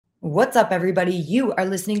What's up, everybody? You are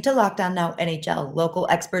listening to Locked On Now NHL, local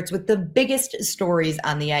experts with the biggest stories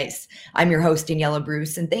on the ice. I'm your host, Daniela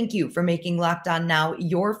Bruce, and thank you for making Locked On Now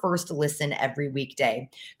your first listen every weekday.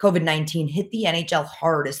 COVID-19 hit the NHL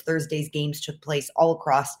hard as Thursday's games took place all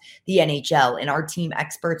across the NHL, and our team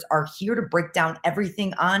experts are here to break down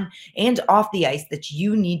everything on and off the ice that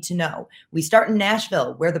you need to know. We start in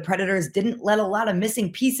Nashville, where the Predators didn't let a lot of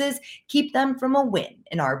missing pieces keep them from a win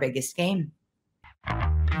in our biggest game.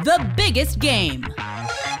 The biggest game.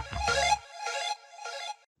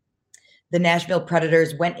 The Nashville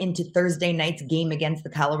Predators went into Thursday night's game against the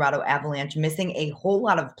Colorado Avalanche, missing a whole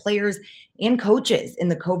lot of players and coaches in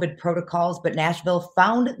the COVID protocols, but Nashville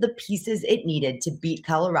found the pieces it needed to beat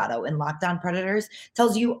Colorado, and Locked On Predators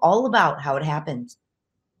tells you all about how it happened.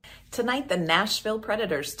 Tonight, the Nashville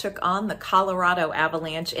Predators took on the Colorado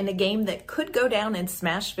Avalanche in a game that could go down in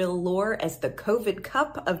Smashville lore as the COVID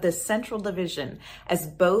Cup of the Central Division, as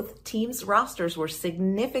both teams' rosters were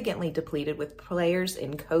significantly depleted with players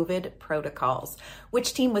in COVID protocols.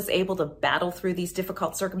 Which team was able to battle through these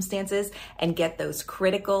difficult circumstances and get those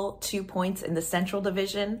critical 2 points in the Central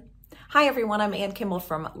Division? Hi everyone, I'm Ann Kimmel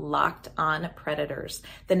from Locked On Predators.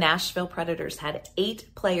 The Nashville Predators had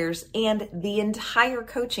 8 players and the entire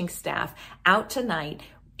coaching staff out tonight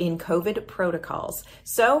in COVID protocols.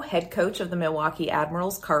 So head coach of the Milwaukee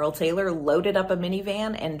Admirals, Carl Taylor, loaded up a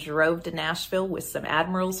minivan and drove to Nashville with some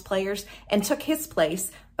Admirals players and took his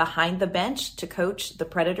place behind the bench to coach the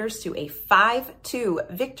Predators to a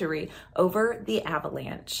 5-2 victory over the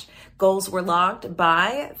Avalanche. Goals were logged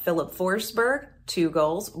by Philip Forsberg, 2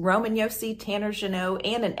 goals, Roman Josi, Tanner Jeannot,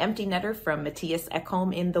 and an empty netter from Matthias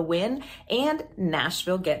Ekholm in the win, and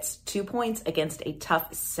Nashville gets 2 points against a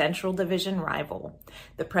tough Central Division rival.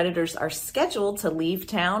 The Predators are scheduled to leave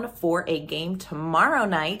town for a game tomorrow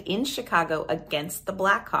night in Chicago against the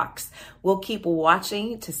Blackhawks. We'll keep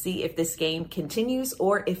watching to see if this game continues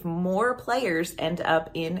or if more players end up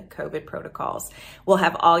in COVID protocols. We'll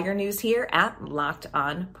have all your news here at Locked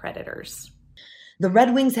On Predators. The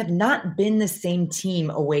Red Wings have not been the same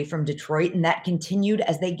team away from Detroit, and that continued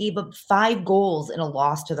as they gave up 5 goals in a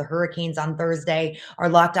loss to the Hurricanes on Thursday. Our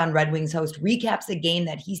Locked On Red Wings host recaps a game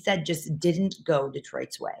that he said just didn't go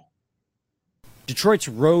Detroit's way. Detroit's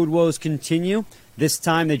road woes continue. This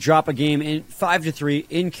time they drop a game in 5-3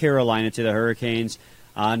 in Carolina to the Hurricanes.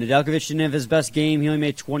 Nedeljkovic didn't have his best game. He only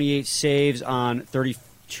made 28 saves on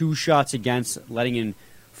 32 shots against, letting in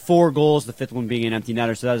 4 goals, the 5th one being an empty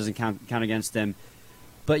netter, so that doesn't count against him.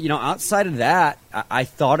 But, outside of that, I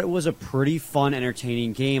thought it was a pretty fun,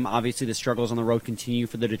 entertaining game. Obviously, the struggles on the road continue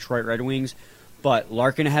for the Detroit Red Wings. But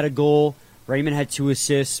Larkin had a goal. Raymond had 2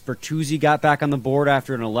 assists. Bertuzzi got back on the board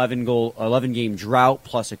after an 11-game drought,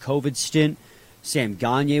 plus a COVID stint. Sam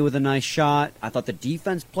Gagner with a nice shot. I thought the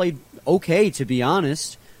defense played okay, to be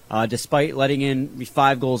honest. Despite letting in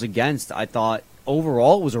 5 goals against, I thought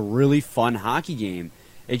overall it was a really fun hockey game.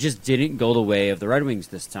 It just didn't go the way of the Red Wings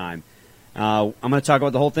this time. I'm going to talk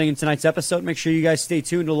about the whole thing in tonight's episode. Make sure you guys stay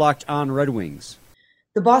tuned to Locked On Red Wings.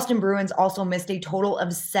 The Boston Bruins also missed a total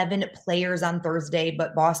of 7 players on Thursday,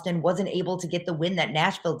 but Boston wasn't able to get the win that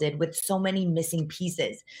Nashville did with so many missing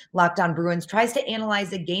pieces. Locked On Bruins tries to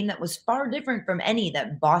analyze a game that was far different from any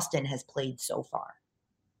that Boston has played so far.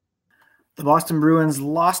 The Boston Bruins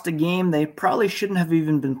lost a game they probably shouldn't have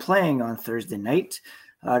even been playing on Thursday night,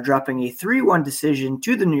 dropping a 3-1 decision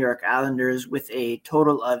to the New York Islanders with a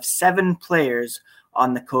total of 7 players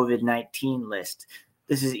on the COVID-19 list.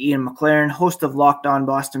 This is Ian McLaren, host of Locked On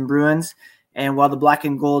Boston Bruins, and while the Black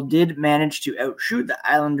and Gold did manage to outshoot the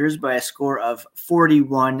Islanders by a score of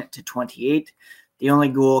 41-28, the only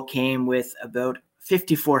goal came with about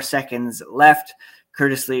 54 seconds left,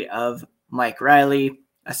 courtesy of Mike Riley,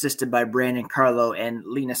 assisted by Brandon Carlo and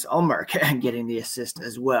Linus Ullmark getting the assist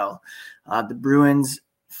as well. The Bruins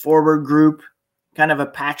forward group, kind of a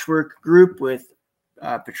patchwork group with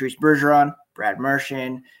Patrice Bergeron, Brad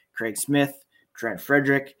Marchand, Craig Smith, Trent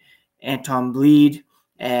Frederick, Anton Bleed,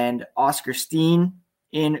 and Oscar Steen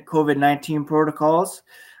in COVID-19 protocols.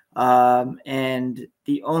 And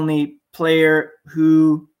the only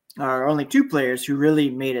two players who really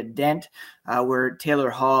made a dent were Taylor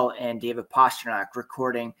Hall and David Pastrnak,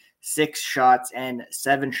 recording 6 shots and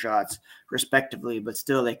 7 shots respectively, but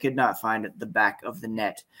still they could not find the back of the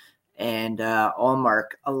net. And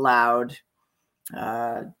Ullmark allowed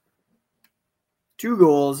 2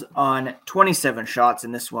 goals on 27 shots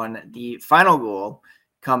in this one, the final goal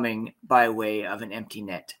coming by way of an empty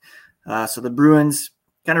net. So the Bruins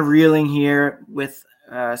kind of reeling here with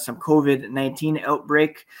some COVID-19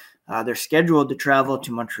 outbreak. They're scheduled to travel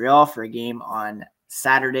to Montreal for a game on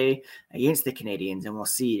Saturday against the Canadiens, and we'll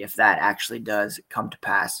see if that actually does come to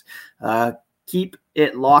pass. Keep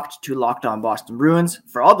it locked to Locked On Boston Bruins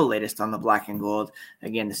for all the latest on the Black and Gold.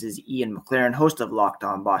 Again, this is Ian McLaren, host of Locked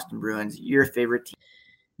On Boston Bruins, your favorite team.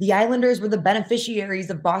 The Islanders were the beneficiaries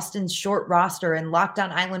of Boston's short roster, and Locked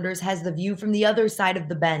On Islanders has the view from the other side of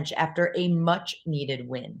the bench after a much-needed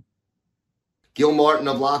win. Gil Martin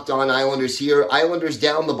of Locked On Islanders here. Islanders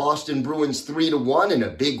down the Boston Bruins 3-1 in a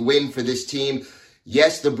big win for this team.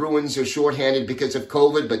 Yes, the Bruins are shorthanded because of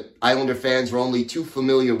COVID, but Islander fans are only too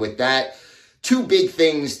familiar with that. Two big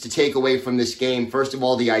things to take away from this game. First of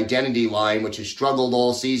all, the identity line, which has struggled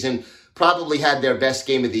all season, probably had their best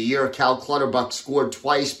game of the year. Cal Clutterbuck scored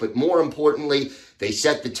twice, but more importantly, they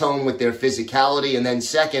set the tone with their physicality. And then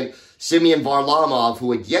second, Semyon Varlamov,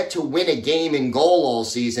 who had yet to win a game in goal all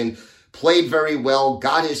season, played very well,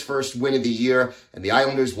 got his first win of the year, and the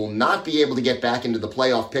Islanders will not be able to get back into the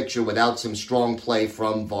playoff picture without some strong play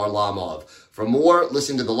from Varlamov. For more,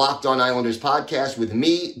 listen to the Locked On Islanders podcast with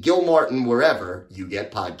me, Gil Martin, wherever you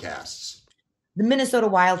get podcasts. The Minnesota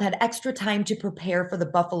Wild had extra time to prepare for the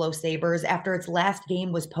Buffalo Sabres after its last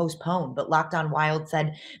game was postponed, but Locked On Wild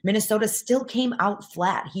said Minnesota still came out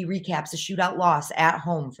flat. He recaps a shootout loss at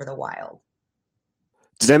home for the Wild.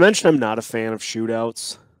 Did I mention I'm not a fan of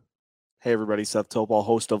shootouts? Hey everybody, Seth Topol,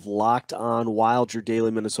 host of Locked On Wild, your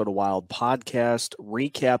daily Minnesota Wild podcast,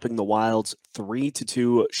 recapping the Wild's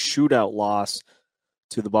 3-2 shootout loss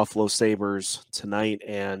to the Buffalo Sabres tonight.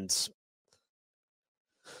 And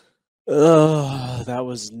that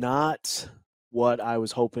was not what I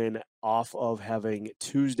was hoping off of having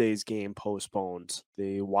Tuesday's game postponed.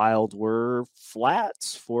 The Wild were flat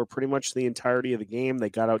for pretty much the entirety of the game.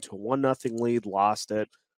 They got out to a 1-0 lead, lost it,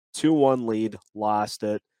 2-1 lead, lost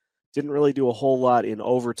it. Didn't really do a whole lot in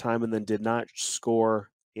overtime, and then did not score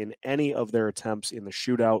in any of their attempts in the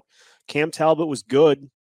shootout. Cam Talbot was good,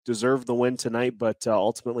 deserved the win tonight, but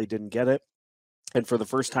ultimately didn't get it. And for the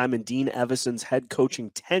first time in Dean Evason's head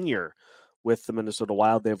coaching tenure with the Minnesota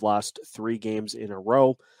Wild, they've lost 3 games in a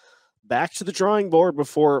row. Back to the drawing board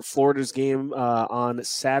before Florida's game on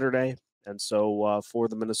Saturday. And so for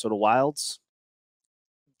the Minnesota Wilds,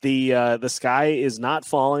 the sky is not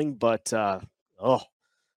falling, but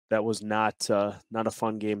that was not a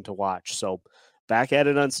fun game to watch. So back at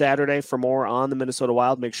it on Saturday. For more on the Minnesota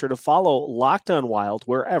Wild, make sure to follow Locked On Wild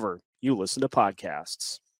wherever you listen to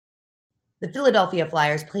podcasts. The Philadelphia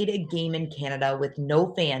Flyers played a game in Canada with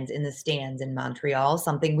no fans in the stands in Montreal,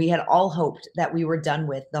 something we had all hoped that we were done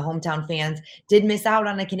with. The hometown fans did miss out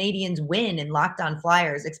on a Canadiens win, and Locked On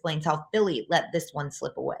Flyers explains how Philly let this one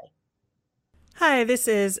slip away. Hi, this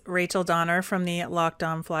is Rachel Donner from the Locked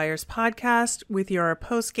On Flyers podcast with your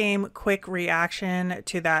post-game quick reaction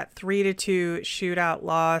to that 3-2 shootout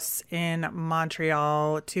loss in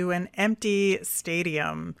Montreal to an empty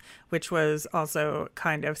stadium, which was also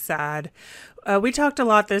kind of sad. We talked a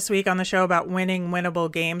lot this week on the show about winning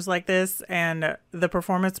winnable games like this, and the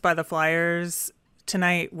performance by the Flyers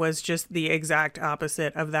tonight was just the exact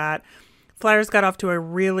opposite of that. Flyers got off to a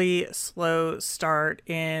really slow start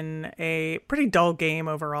in a pretty dull game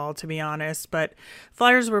overall, to be honest, but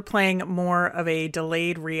Flyers were playing more of a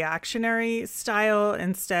delayed reactionary style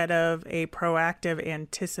instead of a proactive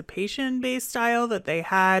anticipation-based style that they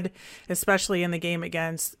had, especially in the game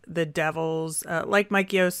against the Devils. Like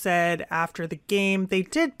Mike Yeo said after the game, they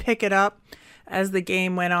did pick it up as the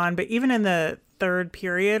game went on, but even in the third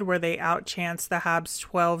period where they outchanced the Habs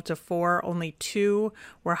 12-4, only 2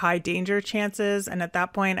 were high danger chances. And at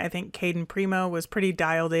that point, I think Caden Primo was pretty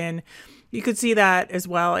dialed in. You could see that as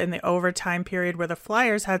well in the overtime period where the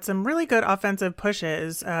Flyers had some really good offensive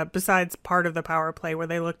pushes, besides part of the power play where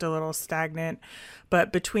they looked a little stagnant.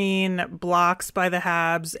 But between blocks by the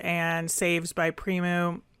Habs and saves by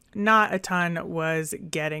Primo, not a ton was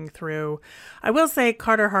getting through. I will say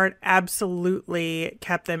Carter Hart absolutely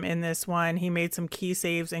kept them in this one. He made some key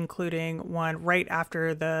saves, including one right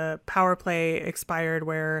after the power play expired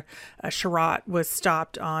where Sherratt was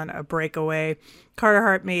stopped on a breakaway. Carter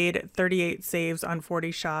Hart made 38 saves on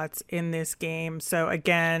 40 shots in this game. So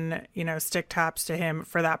again, stick taps to him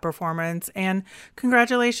for that performance. And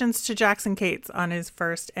congratulations to Jackson Cates on his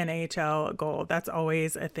first NHL goal. That's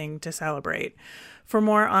always a thing to celebrate. For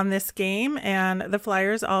more on this game and the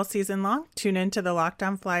Flyers all season long, tune into the Locked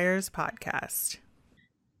On Flyers podcast.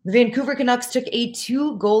 The Vancouver Canucks took a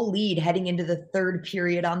 2-goal lead heading into the third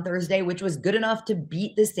period on Thursday, which was good enough to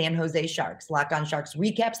beat the San Jose Sharks. Locked On Sharks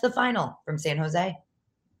recaps the final from San Jose.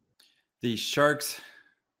 The Sharks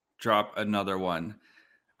drop another one.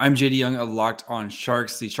 I'm JD Young of Locked On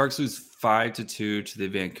Sharks. The Sharks lose 5-2 to the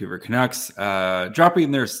Vancouver Canucks,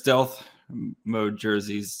 dropping their stealth mode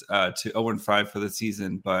jerseys to 0-5 for the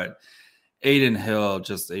season, but Adin Hill,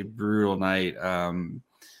 just a brutal night.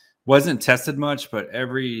 Wasn't tested much, but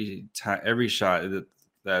every shot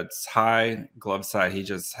that's high glove side, he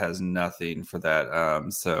just has nothing for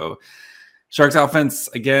that. So Sharks offense,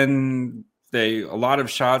 again, a lot of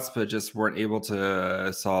shots, but just weren't able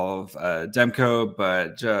to solve Demko.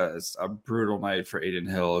 But just a brutal night for Adin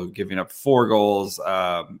Hill, giving up 4 goals,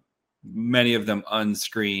 many of them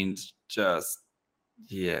unscreened. Just,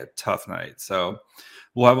 tough night. So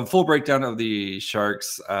we'll have a full breakdown of the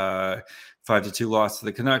Sharks 5-2 loss to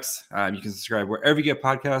the Canucks. You can subscribe wherever you get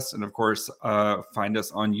podcasts, and of course, find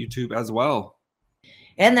us on YouTube as well.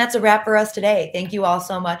 And that's a wrap for us today. Thank you all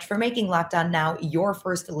so much for making Locked On Now your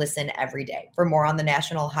first listen every day. For more on the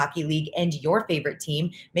National Hockey League and your favorite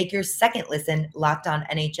team, make your second listen Locked On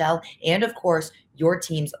NHL, and of course, your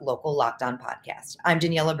team's local Locked On podcast. I'm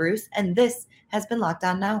Daniela Bruce, and this has been Locked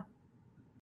On Now.